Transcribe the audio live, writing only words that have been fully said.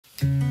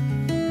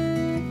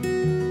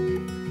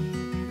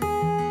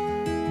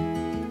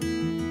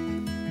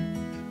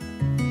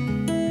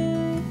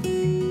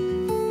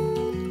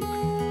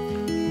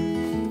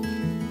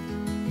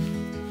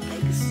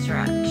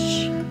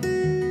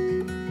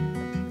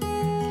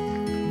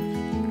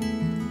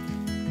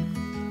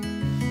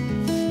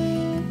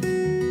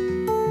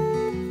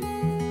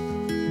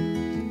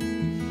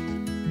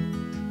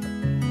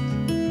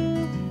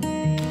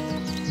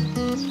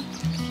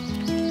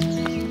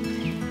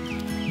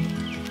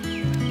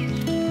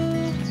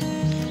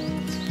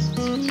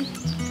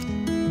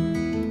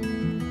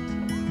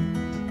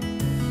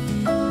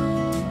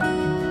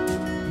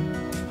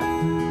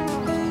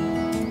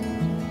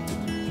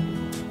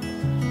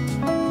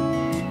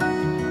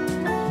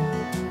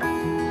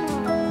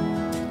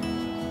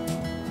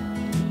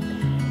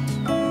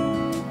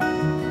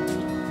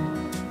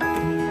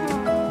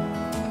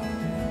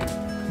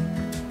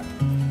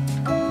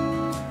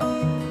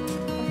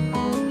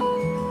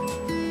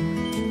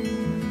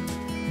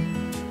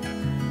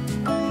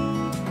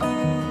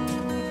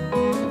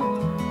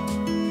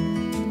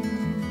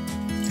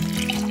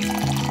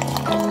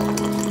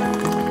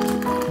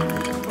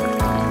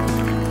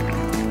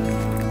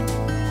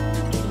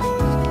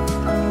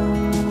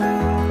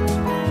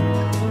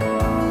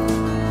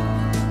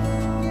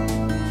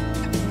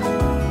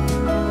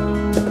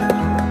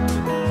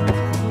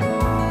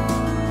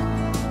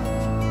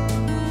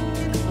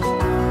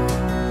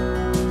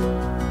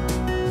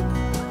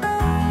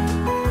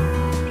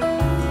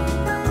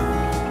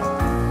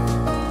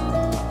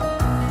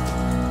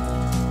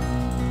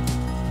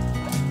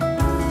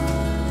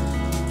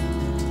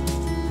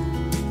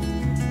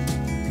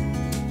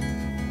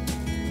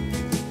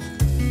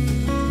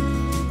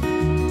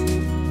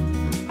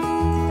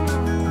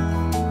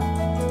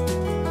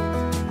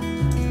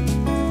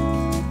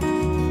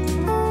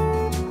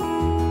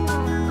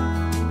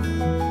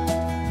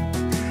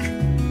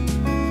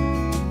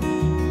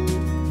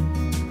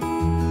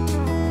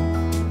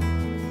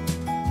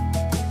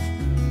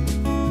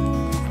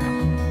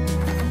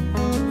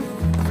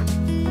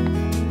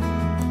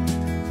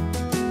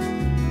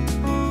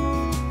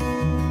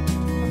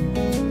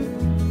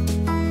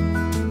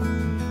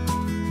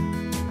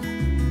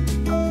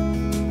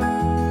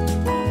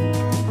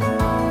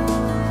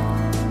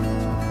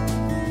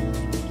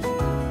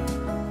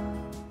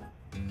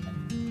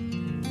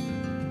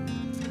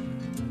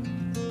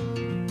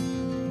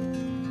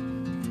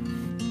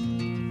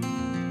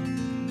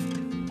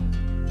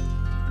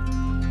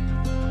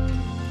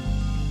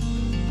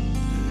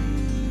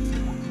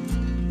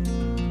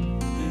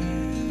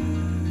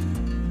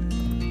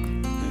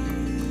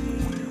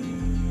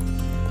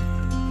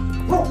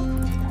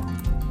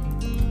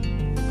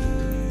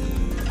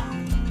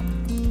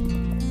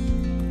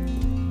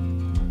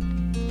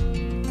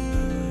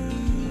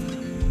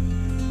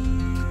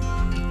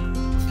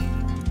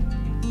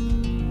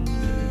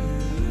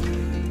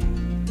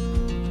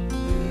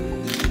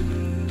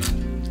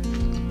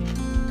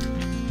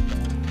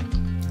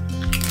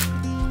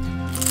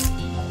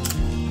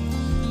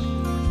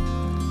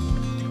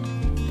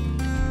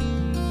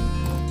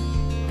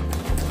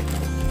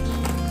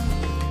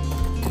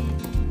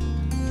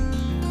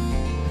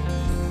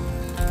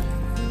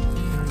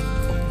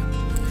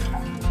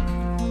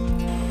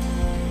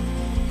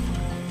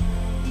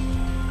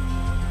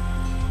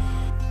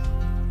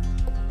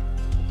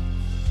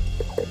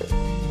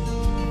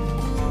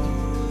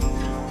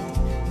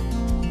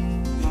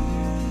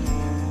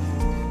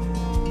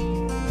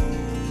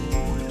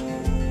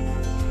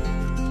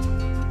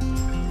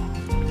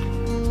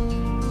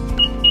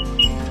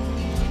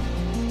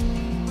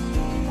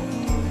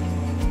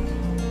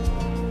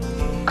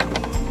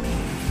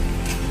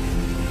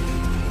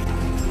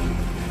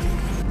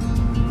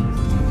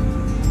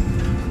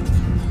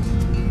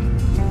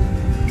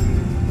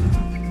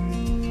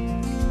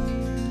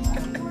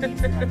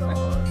So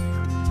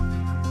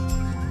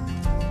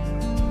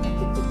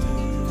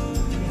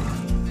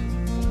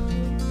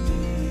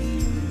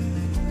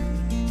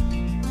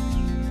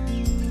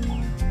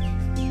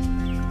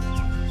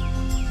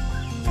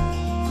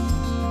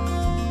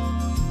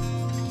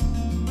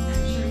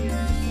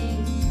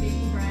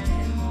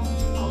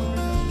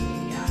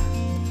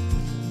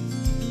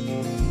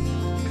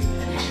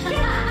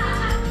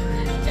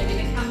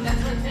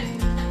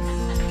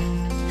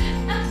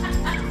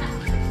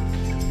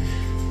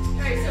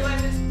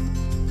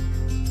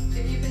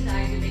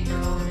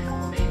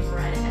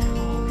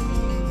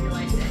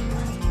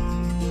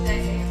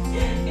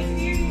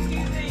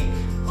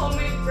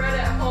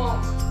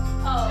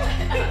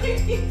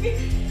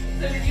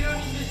you don't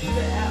need to do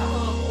that at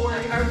home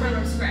or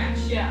from scratch.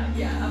 Yeah,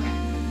 yeah, okay.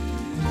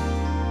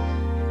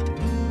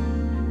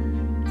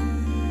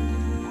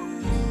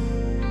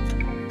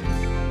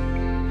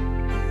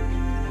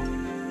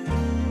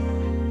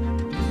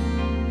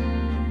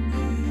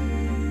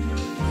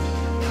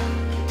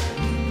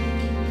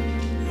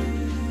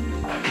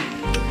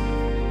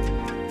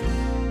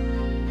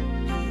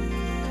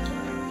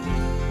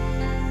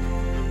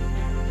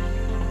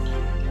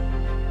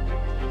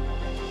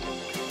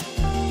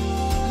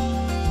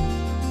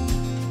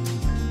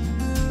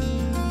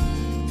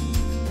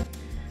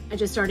 I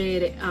just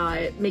started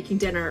making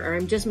dinner, or I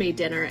just made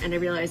dinner, and I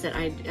realized that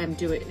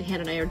Hannah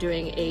and I are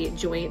doing a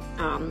joint,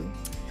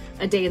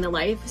 a day in the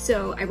life.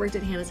 So I worked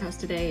at Hannah's house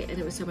today and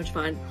it was so much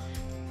fun.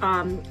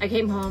 I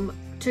came home,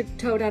 took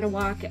Toad on a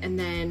walk, and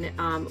then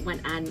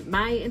went on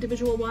my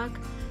individual walk.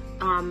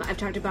 I've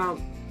talked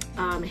about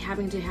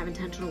having to have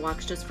intentional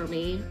walks just for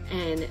me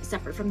and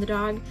separate from the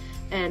dog,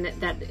 and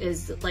that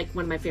is like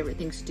one of my favorite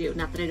things to do.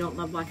 Not that I don't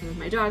love walking with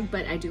my dog,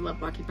 but I do love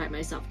walking by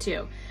myself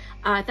too.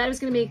 I thought I was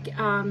gonna make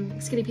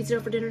skinny pizza dough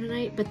for dinner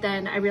tonight, but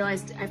then I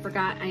realized I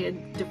forgot I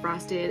had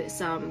defrosted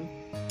some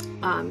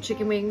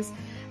chicken wings.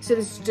 So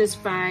this is just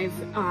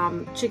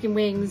 5 chicken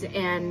wings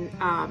and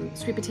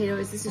sweet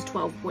potatoes. This is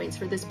 12 points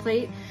for this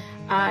plate.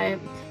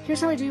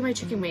 Here's how I do my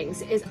chicken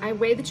wings, is I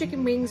weigh the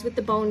chicken wings with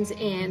the bones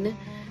in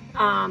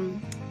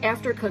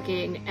after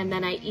cooking, and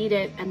then I eat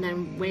it and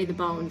then weigh the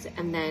bones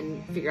and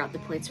then figure out the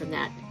points from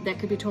that. That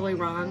could be totally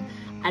wrong.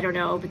 I don't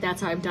know, but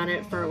that's how I've done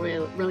it for a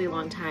really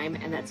long time,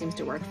 and that seems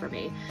to work for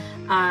me.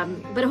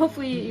 But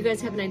hopefully you guys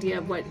have an idea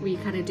of what we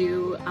kind of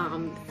do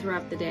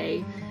throughout the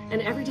day,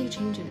 and every day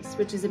changes,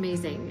 which is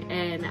amazing,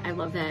 and I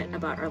love that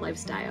about our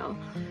lifestyle.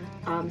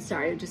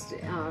 Sorry, just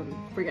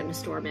we're getting a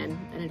storm in,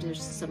 and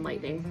there's some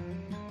lightning.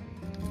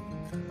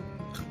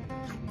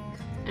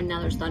 And now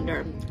there's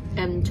thunder,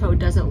 and Toad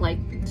doesn't like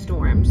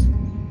storms,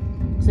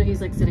 so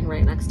he's like sitting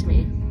right next to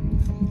me.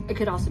 It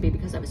could also be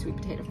because I have a sweet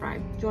potato fry.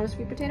 Do you want a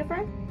sweet potato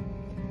fry?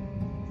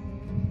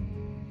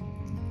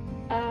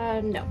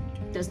 No,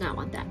 does not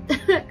want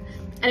that.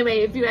 Anyway,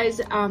 if you guys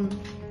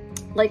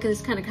like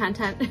this kind of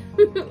content,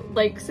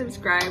 like,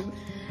 subscribe,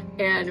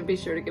 and be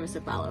sure to give us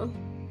a follow.